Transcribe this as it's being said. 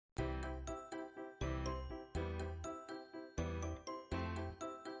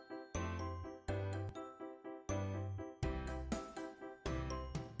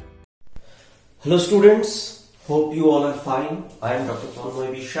Hello students, hope you all are fine. I am Dr.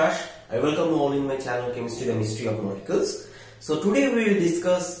 B.Sc. I welcome you all in my channel Chemistry, the Mystery of Molecules. So today we will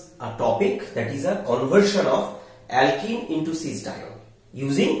discuss a topic that is a conversion of alkene into cis-diol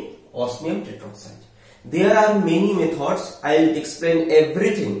using osmium tetroxide. There are many methods. I will explain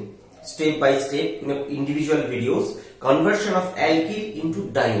everything step by step in individual videos. Conversion of alkene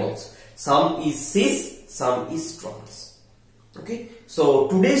into diols. Some is cis, some is trans. Okay, so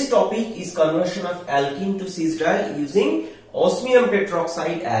today's topic is conversion of alkene to cis-diol using osmium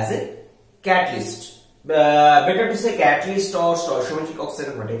tetroxide as a catalyst. Better to say catalyst or stoichiometric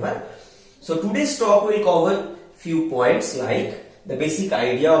oxidant, whatever. So today's talk will cover few points like the basic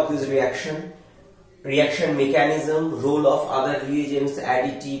idea of this reaction, reaction mechanism, role of other reagents,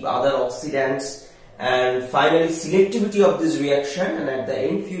 additive, other oxidants, and finally selectivity of this reaction, and at the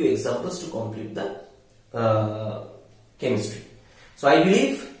end few examples to complete the chemistry. So I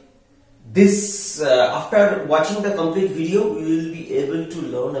believe this after watching the complete video you will be able to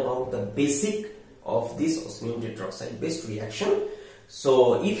learn about the basic of this osmium tetroxide based reaction.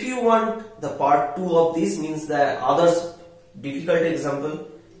 So if you want the part 2 of this, means the others difficult example,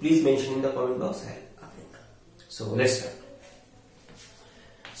 please mention in the comment box. I'll upload. So let's start.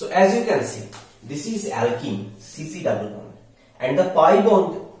 So as you can see, this is alkene, CC double bond, and the pi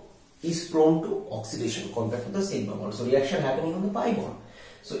bond is prone to oxidation compared to the sigma bond. So reaction happening on the pi bond.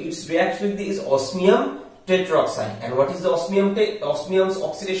 So it reacts with this osmium tetroxide. And what is the osmium's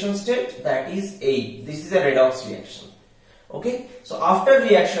oxidation state? That is 8. This is a redox reaction. Okay. So after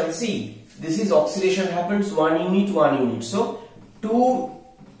reaction, see, this is oxidation happens 1 unit. So 2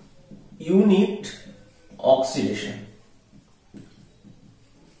 unit oxidation.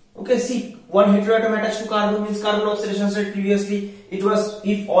 Okay, see, one heteroatom attached to carbon means carbon oxidation state. Previously it was,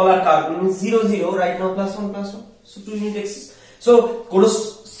 if all are carbon means 0 0, right now +1. So 2 unit exists. So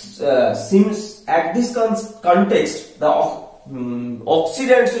seems at this context the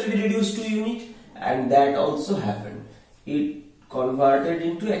oxidants will be reduced to unit, and that also happened. It converted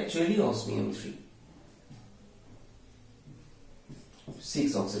into actually osmium 3.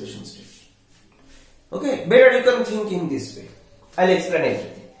 6 oxidation state. Okay, better you can think in this way. I'll explain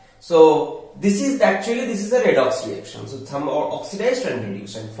everything. So this is a redox reaction. So some are oxidized and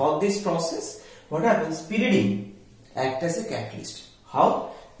reduced, and for this process what happens? Pyridine act as a catalyst.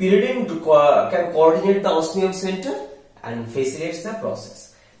 How? Pyridine can coordinate the osmium center and facilitates the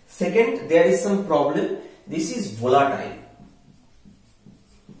process. Second, there is some problem. This is volatile.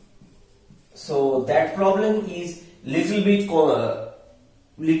 So that problem is little bit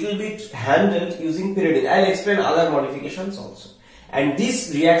handled using pyridine. I'll explain other modifications also. And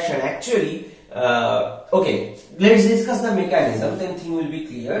this reaction actually, okay, let's discuss the mechanism, then thing will be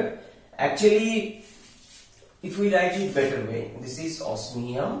clear. Actually, if we write it better way, this is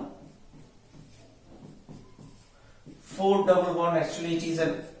osmium 4 double bond, actually it is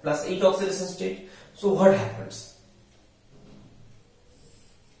a +8 oxidation state. So what happens?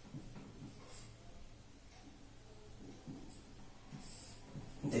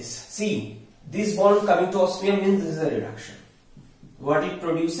 This, see, this bond coming to osmium means this is a reduction. What it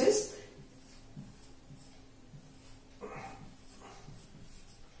produces?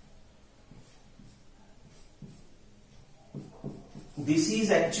 This is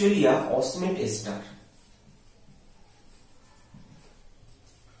actually a osmate ester.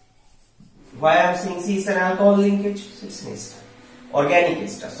 Why I am saying C is an alcohol linkage? So it's an ester, organic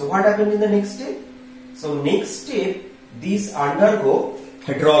ester. So what happened in the next step? So next step, these undergo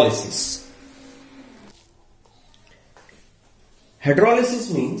hydrolysis.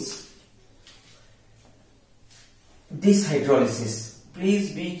 Hydrolysis means this hydrolysis,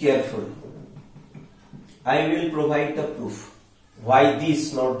 please be careful. I will provide the proof. Why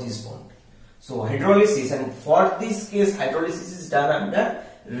this, not this bond? So hydrolysis, and for this case hydrolysis is done under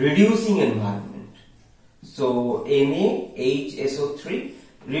reducing environment. So NaHSO3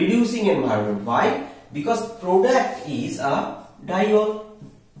 reducing environment. Why? Because product is a diol,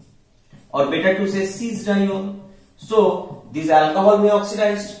 or better to say cis-diol. So this alcohol may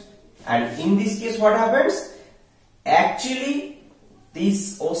oxidize, and in this case what happens? Actually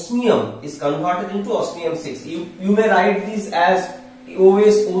this osmium is converted into osmium 6. You may write this as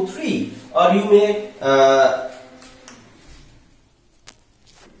OsO3, or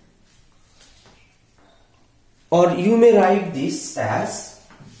you may write this as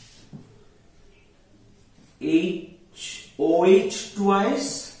OH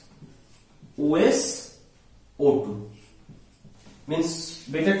twice OsO2. Means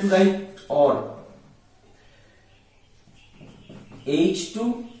better to write or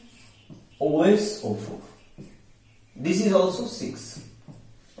H2 OsO4. This is also 6.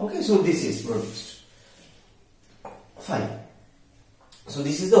 Okay, so this is produced. Fine. So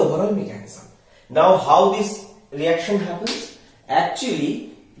this is the overall mechanism. Now how this reaction happens?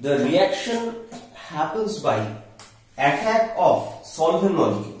 Actually the reaction happens by attack of solvent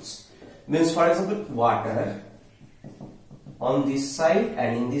molecules. Means for example water on this side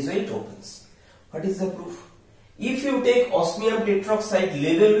and in this way it opens. What is the proof? If you take osmium tetroxide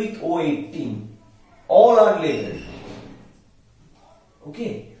labeled with O18, all are labeled.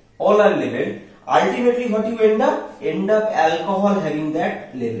 Okay, all are labeled. Ultimately what you end up? End up alcohol having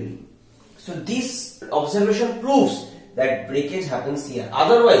that labeling. So this observation proves that breakage happens here.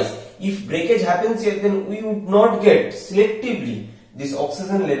 Otherwise, if breakage happens here, then we would not get selectively this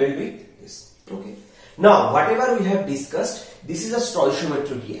oxygen labeled with this. Okay. Now, whatever we have discussed, this is a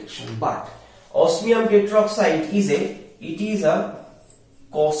stoichiometric reaction. But osmium tetroxide is a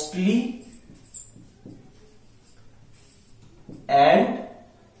costly and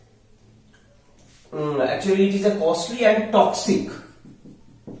actually it is a costly and toxic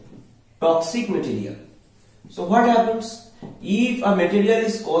material. So what happens? If a material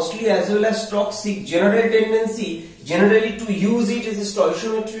is costly as well as toxic, general tendency generally to use it as a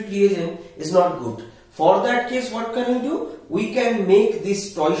stoichiometric reagent is not good. For that case, what can we do? We can make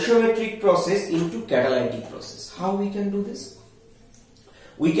this stoichiometric process into catalytic process. How we can do this?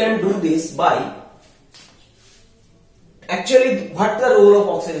 We can do this by actually what the role of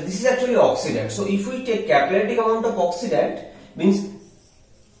oxidant? This is actually oxidant. So if we take catalytic amount of oxidant, means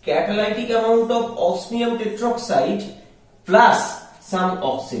catalytic amount of osmium tetroxide plus some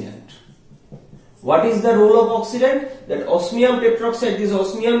oxidant. What is the role of oxidant? That osmium tetroxide, this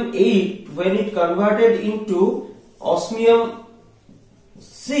osmium 8, when it converted into osmium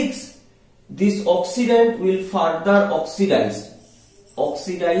 6, this oxidant will further oxidized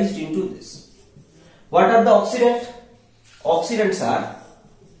into this. What are the oxidant? Oxidants are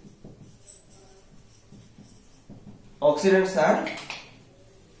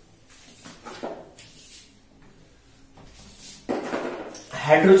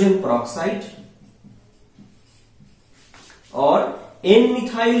hydrogen peroxide or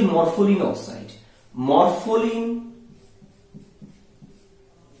N-methyl morpholine oxide. Morpholine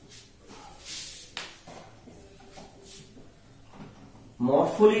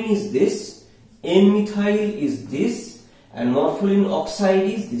is this, N-methyl is this, and morpholine oxide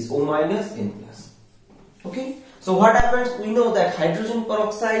is this, O minus N plus. Okay. So what happens? We know that hydrogen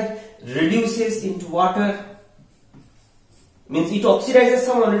peroxide reduces into water. Means it oxidizes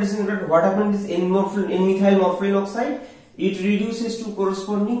some water. What happens is N-methyl morpholine oxide, it reduces to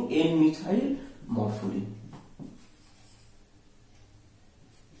corresponding N-methyl morpholine.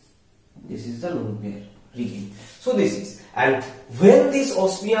 This is the lone pair regain. So this is, and when this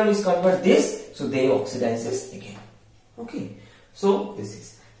osmium is converted this, so they oxidizes again. Okay. So this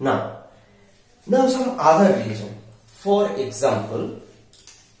is now some other reason. For example,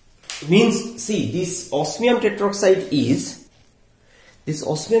 means see this osmium tetroxide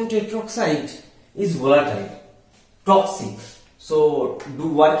is volatile, toxic. So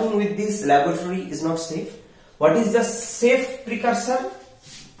working with this laboratory is not safe. What is the safe precursor?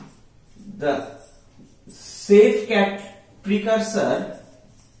 The safe precursor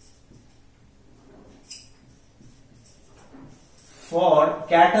for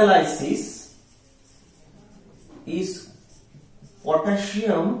catalysis is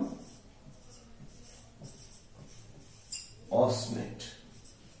potassium osmate.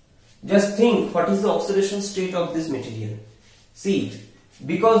 Just think what is the oxidation state of this material. See,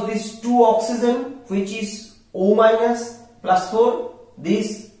 because this 2 oxygen which is O minus plus 4,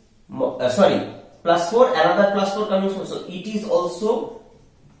 this plus 4, another plus 4 coming from, so it is also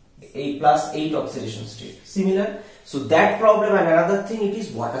a plus 8 oxidation state. Similar. So that problem, and another thing, it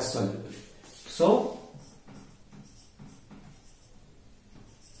is water soluble. So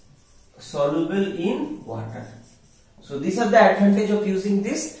soluble in water. So these are the advantage of using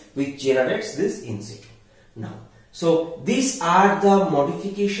this, which generates this in situ. Now, so these are the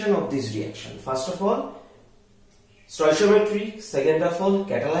modification of this reaction. First of all, stoichiometric. Second of all,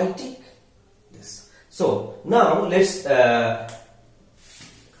 catalytic. This. So now let's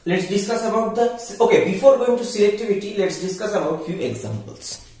discuss about the. Okay, before going to selectivity, let's discuss about few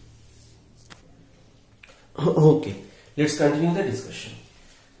examples. Okay, let's continue the discussion.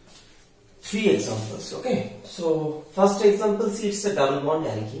 3 examples. Okay, so first example, see, it's a double bond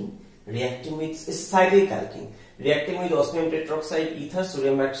alkene reacting with cyclic alkene reacting with osmium tetroxide, ether,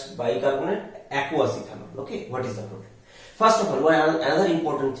 sodium bicarbonate, aqueous ethanol. Okay, what is the problem? First of all, another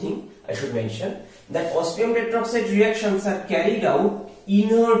important thing I should mention, that osmium tetroxide reactions are carried out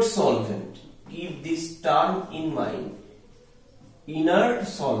inert solvent. Keep this term in mind. inert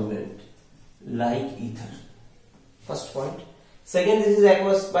solvent like ether. First point. Second, this is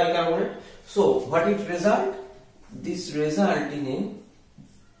aqueous bicarbonate. So what it result? This result in a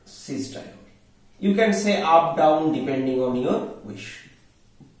cis-diol. You can say up, down depending on your wish.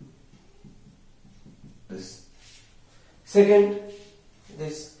 This. Second,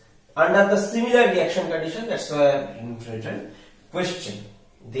 this under the similar reaction condition, that's why I have written question.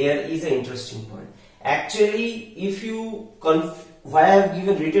 There is an interesting point. Actually, if you why I have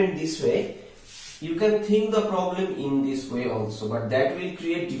given written this way, you can think the problem in this way also, but that will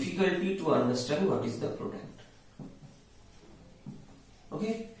create difficulty to understand what is the product.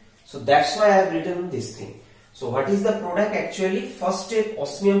 Okay, so that's why I have written this thing. So what is the product actually? First step,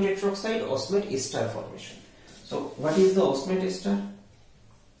 osmium tetroxide, osmate ester formation. So what is the osmate ester?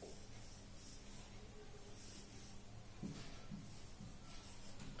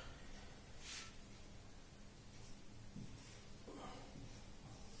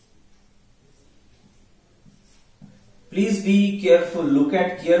 Please be careful, look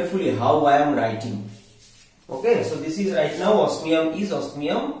at carefully how I am writing. Okay, so this is right now osmium is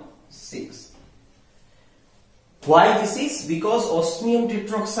osmium 6. Why this is? Because osmium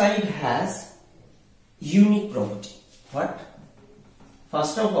tetroxide has unique property. What?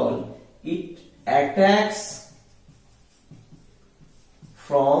 First of all, it attacks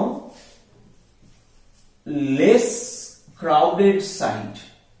from less crowded site.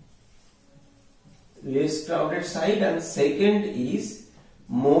 And second is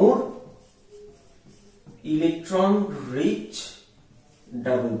more electron rich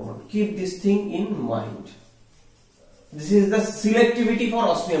double bond. Keep this thing in mind. This is the selectivity for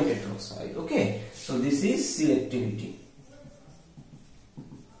osmium tetroxide. Okay, so this is selectivity.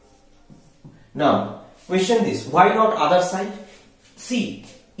 Now question this, why not other side? See,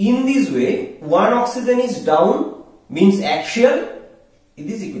 in this way one oxygen is down means axial, it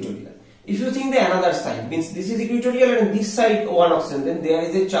is equatorial. If you think the another side means this is equatorial and this side one oxygen, then there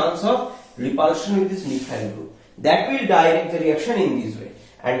is a chance of repulsion with this methyl group. That will direct the reaction in this way.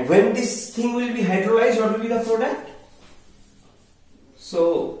 And when this thing will be hydrolyzed, what will be the product?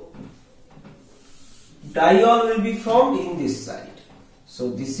 So diol will be formed in this side.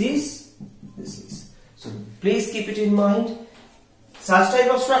 So this is. So please keep it in mind. Such type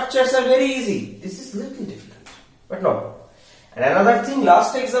of structures are very easy. This is little difficult, but no. And another thing,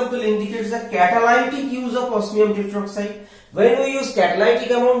 last example indicates the catalytic use of osmium tetroxide. When we use catalytic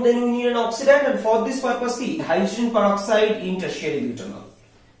amount, then we need an oxidant, and for this purpose, see, hydrogen peroxide in tertiary butanol.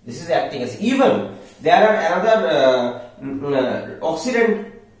 This is acting as, even there are another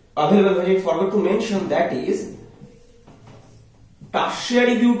oxidant available, which I forgot to mention, that is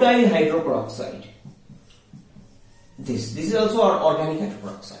tertiary butyl hydroperoxide. This is also organic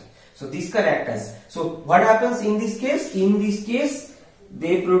hydroperoxide. So this can act as. So what happens in this case? In this case,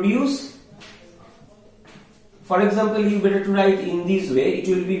 they produce. For example, you better to write in this way. It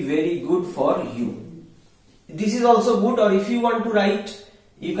will be very good for you. This is also good. Or if you want to write,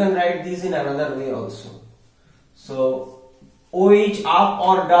 you can write this in another way also. So OH up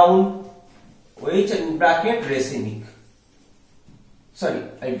or down. OH in bracket racemic. Sorry,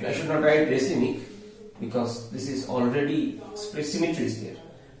 I should not write racemic because this is already symmetry is there.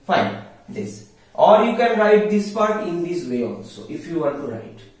 Fine, this. Or you can write this part in this way also if you want to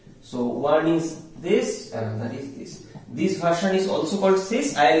write. So one is this, another is this. This version is also called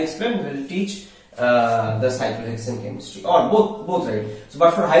cis. I will explain. We will teach the cyclohexane chemistry, or both right. So,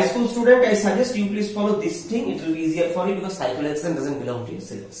 but for high school student, I suggest you please follow this thing. It will be easier for you because cyclohexane doesn't belong to your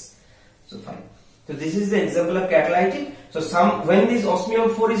syllabus. So fine. So this is the example of catalytic. So when this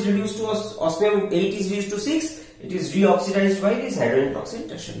osmium 4 is reduced to osmium 8 is reduced to 6. It is reoxidized by this hydrogen peroxide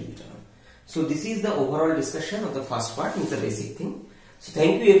tertiary butanol. So this is the overall discussion of the first part, means the basic thing. So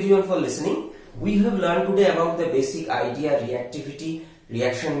thank you everyone for listening. We have learned today about the basic idea, reactivity,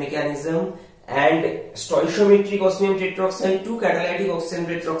 reaction mechanism, and stoichiometric osmium tetroxide to catalytic oxygen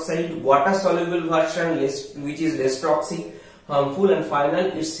tetroxide, water soluble version which is less toxic, harmful, and final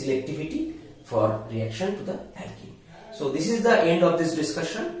its selectivity for reaction to the alkene. So this is the end of this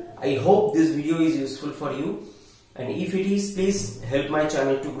discussion. I hope this video is useful for you. And if it is, please help my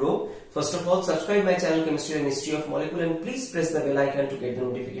channel to grow. First of all, subscribe my channel Chemistry and History of Molecule, and please press the bell icon to get the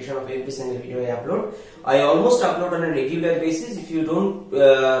notification of every single video I upload. I almost upload on a regular basis. If you don't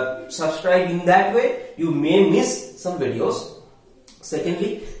subscribe in that way, you may miss some videos.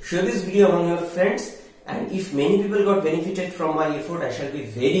 Secondly, share this video among your friends, and if many people got benefited from my effort, I shall be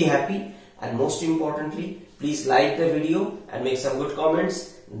very happy. And most importantly, please like the video and make some good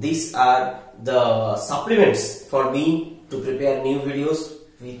comments. These are the supplements for me to prepare new videos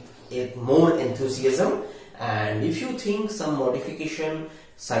with more enthusiasm. and if you think some modification,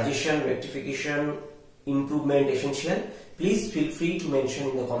 suggestion, rectification, improvement essential, please feel free to mention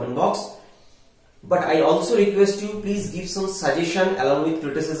in the comment box. But I also request you, please give some suggestion along with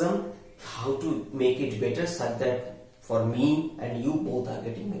criticism how to make it better such that for me and you both are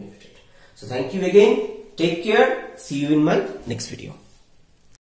getting benefited. So thank you again. Take care. See you in my next video.